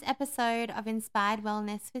episode of Inspired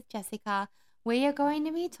Wellness with Jessica, we are going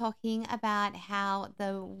to be talking about how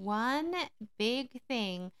the one big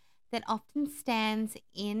thing that often stands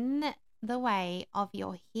in the way of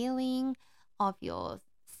your healing, of your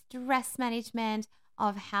stress management,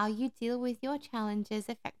 of how you deal with your challenges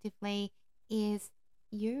effectively is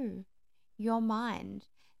you, your mind.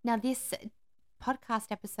 Now, this podcast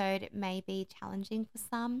episode may be challenging for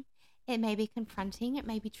some, it may be confronting, it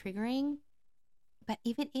may be triggering. But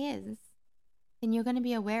if it is, then you're going to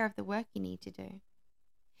be aware of the work you need to do.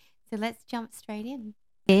 So let's jump straight in.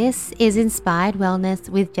 This is Inspired Wellness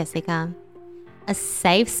with Jessica, a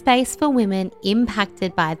safe space for women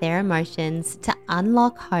impacted by their emotions to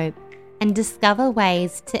unlock hope and discover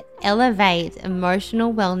ways to elevate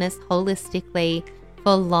emotional wellness holistically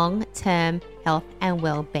for long-term health and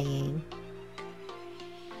well-being.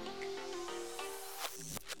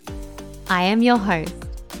 I am your host,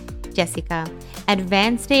 Jessica,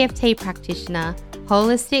 advanced EFT practitioner,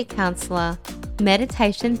 holistic counselor,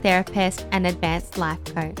 meditation therapist, and advanced life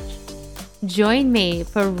coach. Join me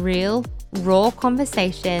for real, raw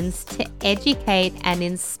conversations to educate and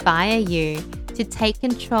inspire you to take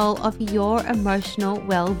control of your emotional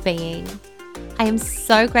well-being. I am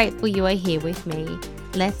so grateful you are here with me.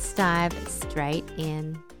 Let's dive straight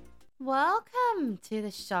in. Welcome to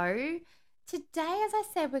the show. Today, as I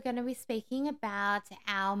said, we're going to be speaking about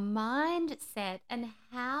our mindset and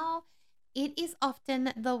how it is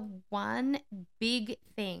often the one big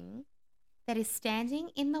thing that is standing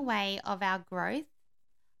in the way of our growth,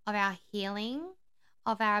 of our healing,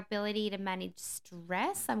 of our ability to manage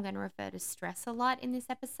stress. I'm going to refer to stress a lot in this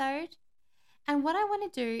episode. And what I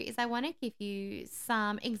want to do is I want to give you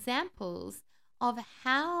some examples of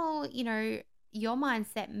how, your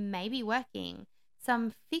mindset may be working.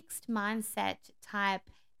 Some fixed mindset type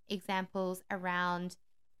examples around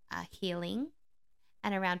healing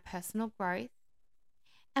and around personal growth.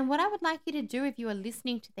 And what I would like you to do if you are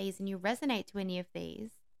listening to these and you resonate to any of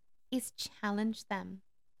these is challenge them.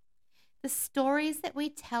 The stories that we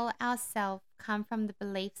tell ourselves come from the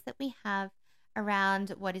beliefs that we have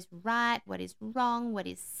around what is right, what is wrong, what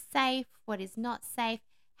is safe, what is not safe,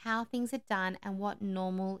 how things are done, and what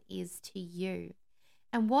normal is to you.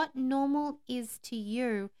 And what normal is to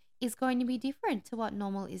you is going to be different to what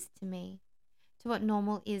normal is to me, to what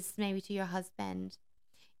normal is maybe to your husband.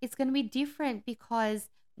 It's going to be different because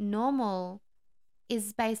normal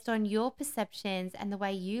is based on your perceptions and the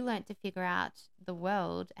way you learnt to figure out the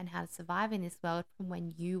world and how to survive in this world from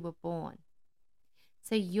when you were born.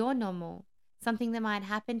 So your normal, something that might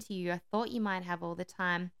happen to you, a thought you might have all the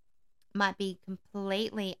time, might be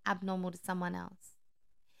completely abnormal to someone else.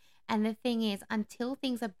 And the thing is, until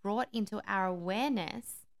things are brought into our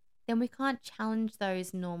awareness, then we can't challenge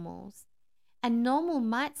those normals. And normal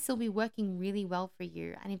might still be working really well for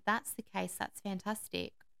you. And if that's the case, that's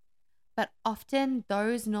fantastic. But often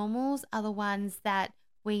those normals are the ones that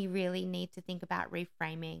we really need to think about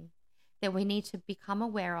reframing, that we need to become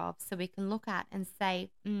aware of so we can look at and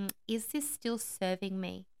say, is this still serving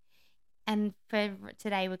me? And for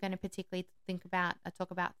today, we're going to particularly talk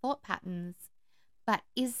about thought patterns. But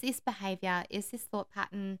is this behavior, is this thought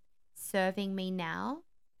pattern serving me now?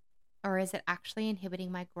 Or is it actually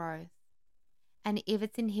inhibiting my growth? And if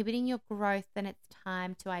it's inhibiting your growth, then it's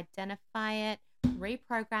time to identify it,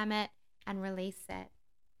 reprogram it, and release it,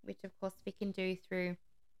 which of course we can do through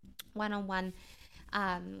one-on-one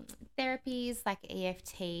therapies like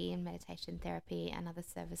EFT and meditation therapy and other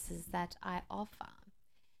services that I offer.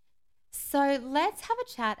 So let's have a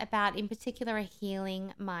chat about, in particular, a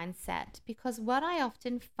healing mindset, because what I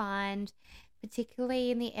often find,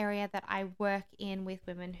 particularly in the area that I work in with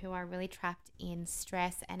women who are really trapped in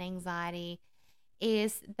stress and anxiety,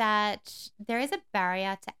 is that there is a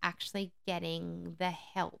barrier to actually getting the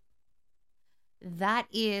help. That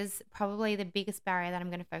is probably the biggest barrier that I'm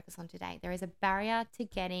going to focus on today. There is a barrier to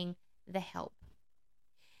getting the help.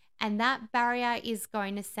 And that barrier is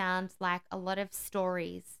going to sound like a lot of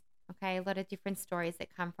stories. Okay, a lot of different stories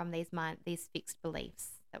that come from these fixed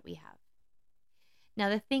beliefs that we have. Now,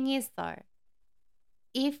 the thing is, though,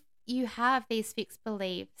 if you have these fixed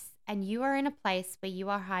beliefs and you are in a place where you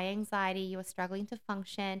are high anxiety, you are struggling to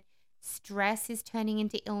function, stress is turning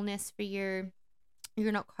into illness for you,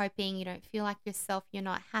 you're not coping, you don't feel like yourself, you're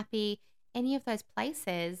not happy, any of those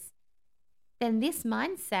places, then this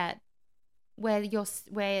mindset where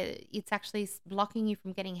it's actually blocking you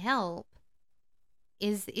from getting help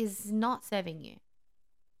is not serving you.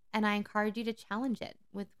 And I encourage you to challenge it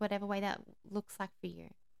with whatever way that looks like for you.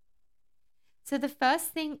 So the first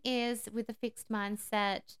thing is with a fixed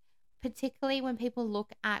mindset, particularly when people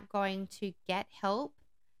look at going to get help,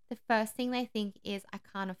 the first thing they think is, I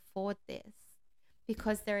can't afford this,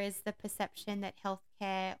 because there is the perception that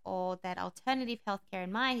healthcare or that alternative healthcare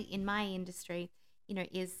in my industry,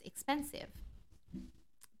 is expensive.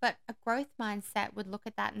 But a growth mindset would look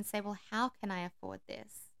at that and say, well, how can I afford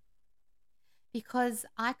this? Because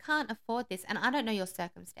I can't afford this, and I don't know your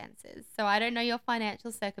circumstances. So I don't know your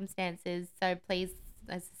financial circumstances. So please,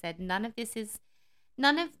 as I said, none of these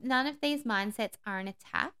mindsets are an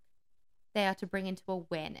attack. They are to bring into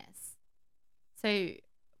awareness. So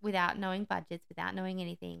without knowing budgets, without knowing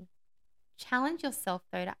anything, challenge yourself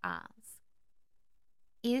though to ask,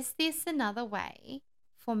 is this another way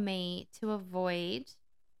for me to avoid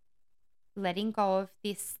letting go of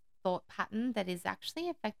this thought pattern that is actually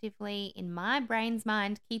effectively in my brain's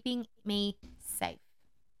mind keeping me safe?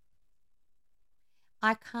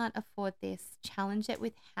 I can't afford this. Challenge it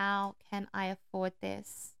with, how can I afford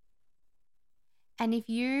this? And if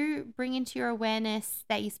you bring into your awareness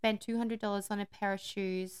that you spent $200 on a pair of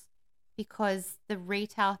shoes because the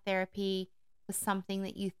retail therapy was something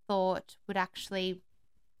that you thought would actually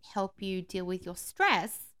help you deal with your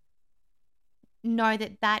stress, know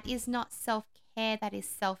that that is not self-care, that is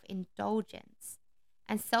self-indulgence.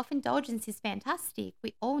 And self-indulgence is fantastic.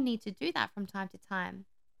 We all need to do that from time to time.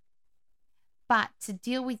 But to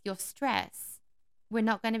deal with your stress, we're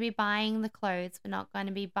not going to be buying the clothes. We're not going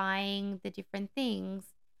to be buying the different things.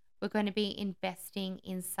 We're going to be investing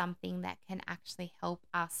in something that can actually help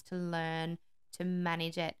us to learn to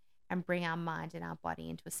manage it and bring our mind and our body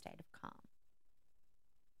into a state of calm.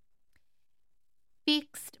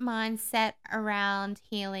 Fixed mindset around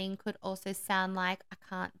healing could also sound like, I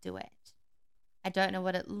can't do it. I don't know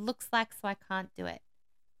what it looks like, so I can't do it.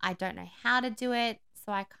 I don't know how to do it,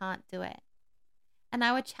 so I can't do it. And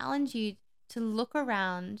I would challenge you to look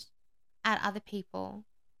around at other people,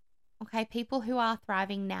 okay? People who are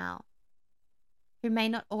thriving now, who may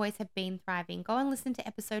not always have been thriving. Go and listen to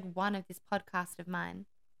episode 1 of this podcast of mine.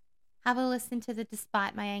 Have a listen to the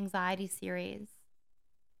Despite My Anxiety series.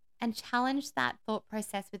 And challenge that thought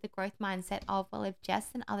process with the growth mindset of, well, if Jess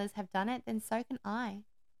and others have done it, then so can I.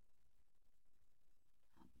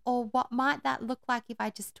 Or what might that look like if I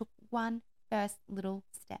just took one first little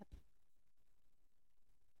step?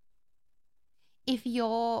 If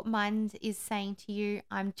your mind is saying to you,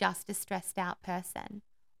 I'm just a stressed out person,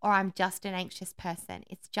 or I'm just an anxious person,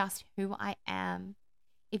 it's just who I am.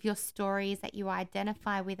 If your story is that you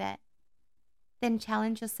identify with it, then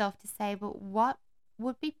challenge yourself to say, but what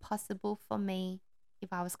would be possible for me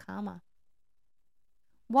if I was calmer?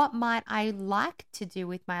 What might I like to do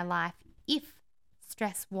with my life if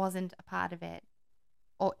stress wasn't a part of it,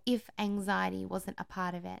 or if anxiety wasn't a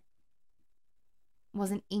part of it,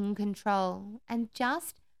 wasn't in control? And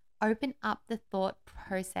just open up the thought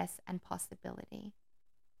process and possibility.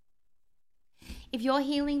 If your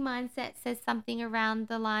healing mindset says something around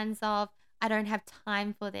the lines of, I don't have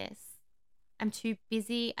time for this, I'm too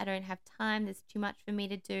busy, I don't have time, there's too much for me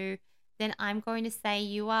to do, then I'm going to say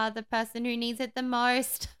you are the person who needs it the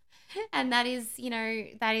most. And that is,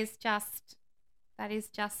 that is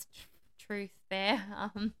just truth there.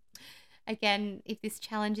 Again, if this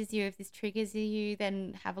challenges you, if this triggers you,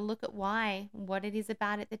 then have a look at what it is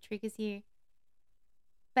about it that triggers you.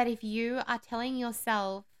 But if you are telling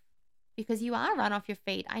yourself, because you are run off your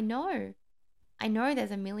feet, I know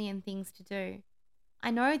there's a million things to do. I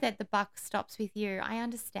know that the buck stops with you. I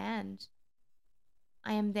understand.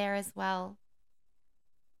 I am there as well.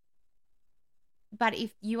 But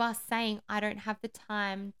if you are saying, I don't have the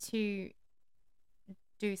time to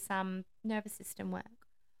do some nervous system work,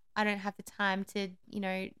 I don't have the time to,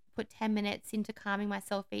 put 10 minutes into calming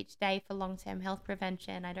myself each day for long-term health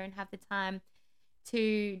prevention, I don't have the time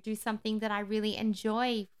to do something that I really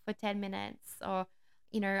enjoy for 10 minutes, or,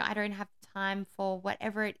 I don't have time for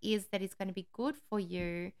whatever it is that is going to be good for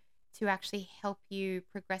you to actually help you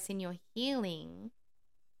progress in your healing,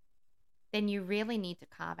 then you really need to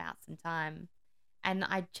carve out some time. And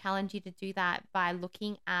I challenge you to do that by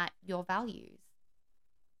looking at your values.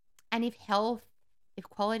 And if health, if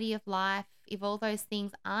quality of life, if all those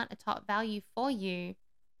things aren't a top value for you,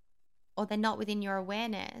 or they're not within your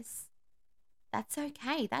awareness, that's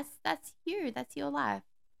okay. That's you. That's your life.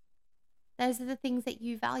 Those are the things that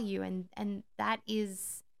you value, and that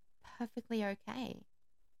is perfectly okay.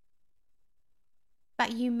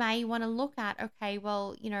 But you may want to look at, okay,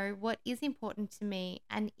 well, what is important to me?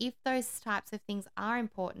 And if those types of things are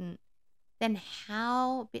important, then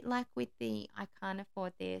how, a bit like with the, I can't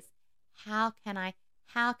afford this, how can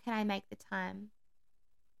I make the time?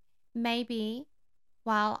 Maybe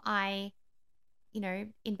while I,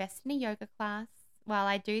 invest in a yoga class, while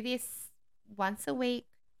I do this once a week,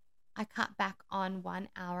 I cut back on 1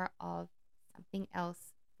 hour of something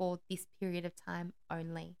else for this period of time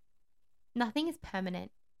only. Nothing is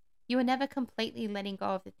permanent. You are never completely letting go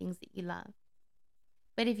of the things that you love.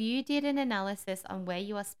 But if you did an analysis on where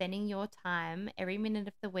you are spending your time every minute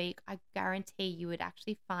of the week, I guarantee you would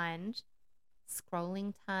actually find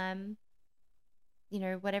scrolling time,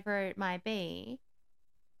 whatever it might be,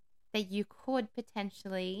 that you could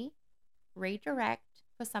potentially redirect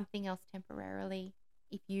for something else temporarily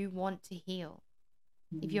if you want to heal,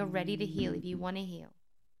 if you're ready to heal, if you want to heal.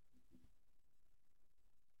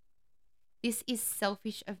 This is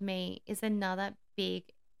selfish of me is another big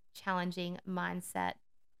challenging mindset.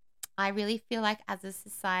 I really feel like as a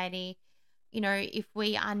society, if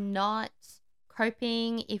we are not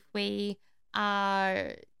coping, if we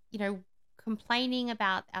are, complaining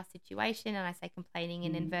about our situation, and I say complaining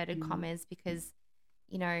in inverted commas because,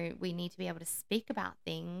 we need to be able to speak about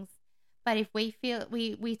things. But if we feel,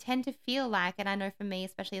 we tend to feel like, and I know for me,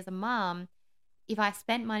 especially as a mom, if I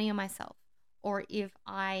spent money on myself or if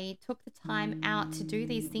I took the time out to do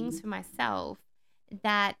these things for myself,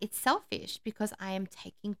 that it's selfish because I am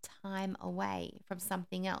taking time away from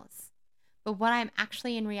something else. But what I'm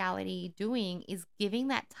actually in reality doing is giving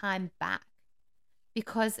that time back,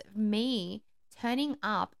 because me turning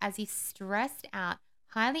up as a stressed out,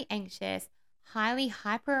 highly anxious, highly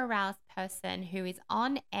hyper aroused person who is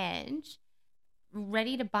on edge,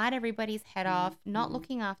 ready to bite everybody's head off, not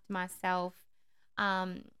looking after myself,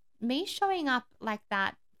 me showing up like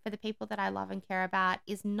that for the people that I love and care about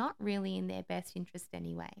is not really in their best interest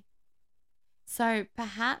anyway. So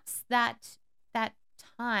perhaps that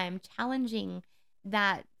time challenging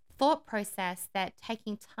that thought process, that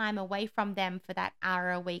taking time away from them for that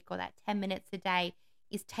hour a week or that 10 minutes a day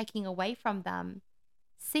is taking away from them.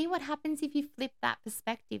 See what happens if you flip that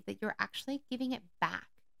perspective, that you're actually giving it back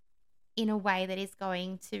in a way that is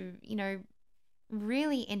going to,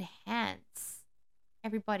 really enhance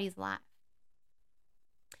everybody's life.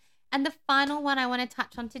 And the final one I want to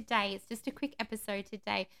touch on today, it's just a quick episode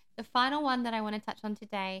today. The final one that I want to touch on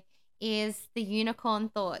today is the unicorn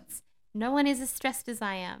thoughts. No one is as stressed as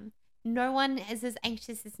I am. No one is as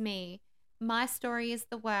anxious as me. My story is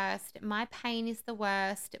the worst. My pain is the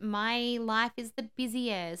worst. My life is the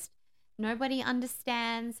busiest. Nobody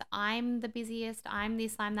understands. I'm the busiest. I'm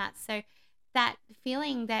this, I'm that. So that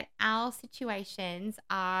feeling that our situations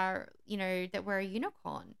are, that we're a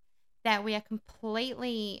unicorn, that we are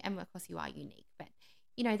completely, and of course you are unique, but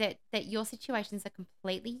that your situations are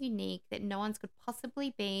completely unique, that no one's could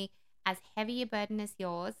possibly be as heavy a burden as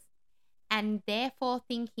yours, and therefore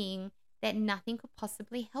thinking that nothing could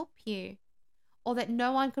possibly help you or that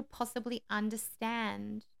no one could possibly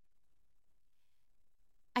understand.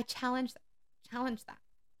 I challenge that.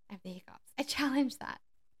 I have the hiccups. I challenge that.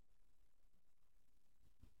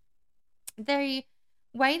 The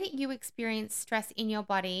way that you experience stress in your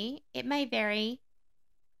body, it may vary,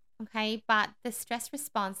 okay? But the stress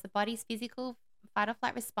response, the body's physical fight or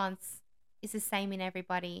flight response is the same in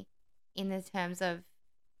everybody in the terms of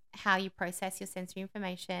how you process your sensory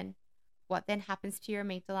information, what then happens to your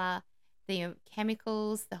amygdala, the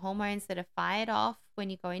chemicals, the hormones that are fired off when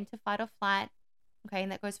you go into fight or flight, okay?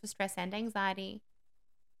 And that goes for stress and anxiety,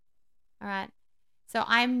 all right? So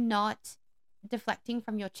I'm not deflecting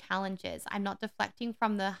from your challenges. I'm not deflecting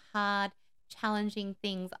from the hard, challenging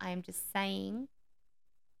things. I am just saying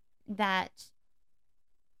that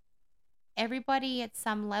everybody at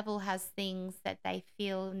some level has things that they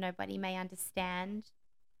feel nobody may understand,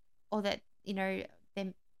 or that,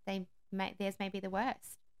 theirs may be the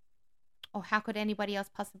worst. Or how could anybody else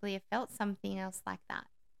possibly have felt something else like that?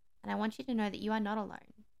 And I want you to know that you are not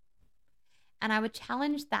alone. And I would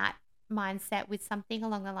challenge that mindset with something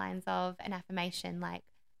along the lines of an affirmation like,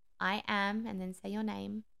 I am, and then say your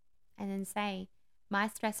name, and then say, my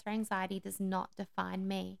stress or anxiety does not define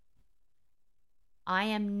me. I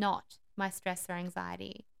am not my stress or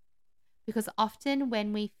anxiety. Because often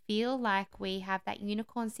when we feel like we have that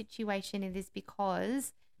unicorn situation, it is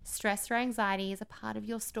because stress or anxiety is a part of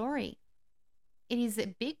your story. It is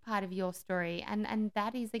a big part of your story. And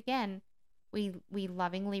that is, again, we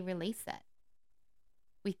lovingly release it.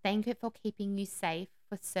 We thank it for keeping you safe,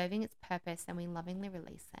 for serving its purpose, and we lovingly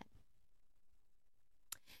release it.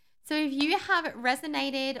 So if you have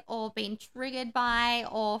resonated or been triggered by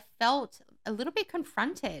or felt a little bit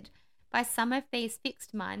confronted by some of these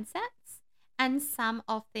fixed mindsets and some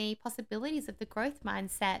of the possibilities of the growth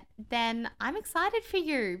mindset, then I'm excited for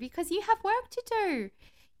you because you have work to do.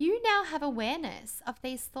 You now have awareness of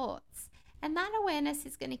these thoughts, and that awareness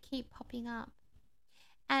is going to keep popping up.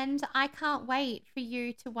 And I can't wait for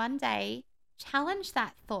you to one day challenge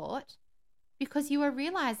that thought, because you are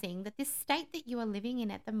realizing that this state that you are living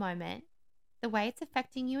in at the moment, the way it's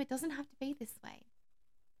affecting you, it doesn't have to be this way.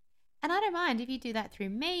 And I don't mind if you do that through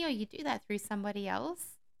me or you do that through somebody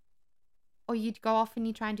else, or you go off and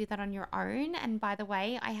you try and do that on your own. And by the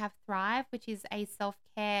way, I have Thrive, which is a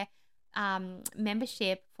self-care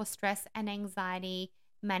membership for stress and anxiety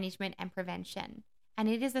management and prevention. And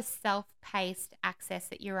it is a self-paced access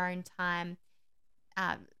at your own time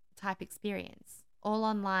type experience, all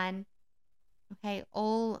online. Okay,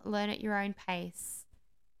 all learn at your own pace,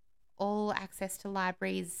 all access to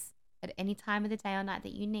libraries at any time of the day or night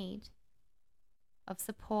that you need, of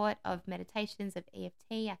support, of meditations, of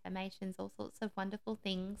EFT, affirmations, all sorts of wonderful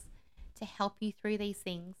things to help you through these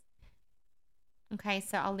things. Okay,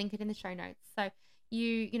 so I'll link it in the show notes. So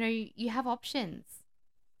you have options.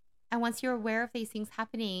 And once you're aware of these things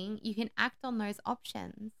happening, you can act on those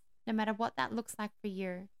options, no matter what that looks like for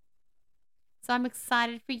you. So I'm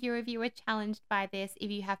excited for you if you were challenged by this.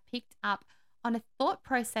 If you have picked up on a thought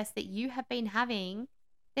process that you have been having,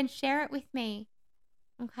 then share it with me.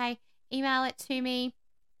 Okay, email it to me,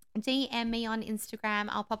 DM me on Instagram.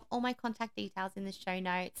 I'll pop all my contact details in the show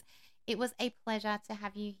notes. It was a pleasure to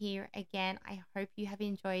have you here again. I hope you have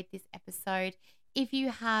enjoyed this episode. If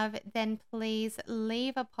you have, then please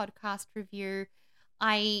leave a podcast review.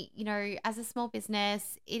 As a small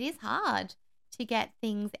business, it is hard to get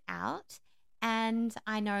things out. And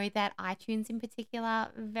I know that iTunes in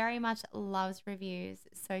particular very much loves reviews.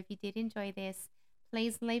 So if you did enjoy this,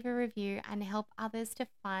 please leave a review and help others to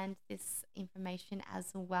find this information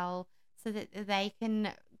as well, so that they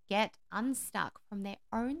can get unstuck from their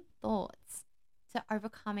own thoughts to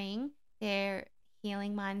overcoming their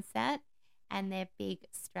healing mindset and their big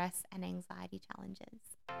stress and anxiety challenges.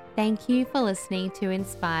 Thank you for listening to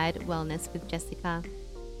Inspired Wellness with Jessica.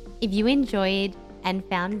 If you enjoyed and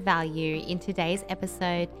found value in today's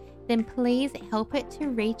episode, then please help it to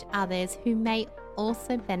reach others who may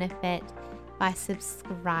also benefit by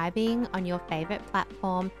subscribing on your favorite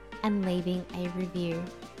platform and leaving a review.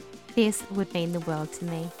 This would mean the world to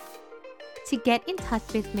me. To get in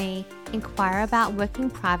touch with me, inquire about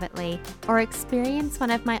working privately, or experience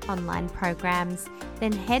one of my online programs,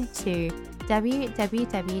 then head to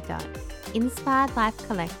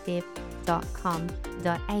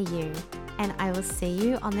www.inspiredlifecollective.com.au, and I will see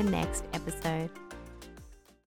you on the next episode.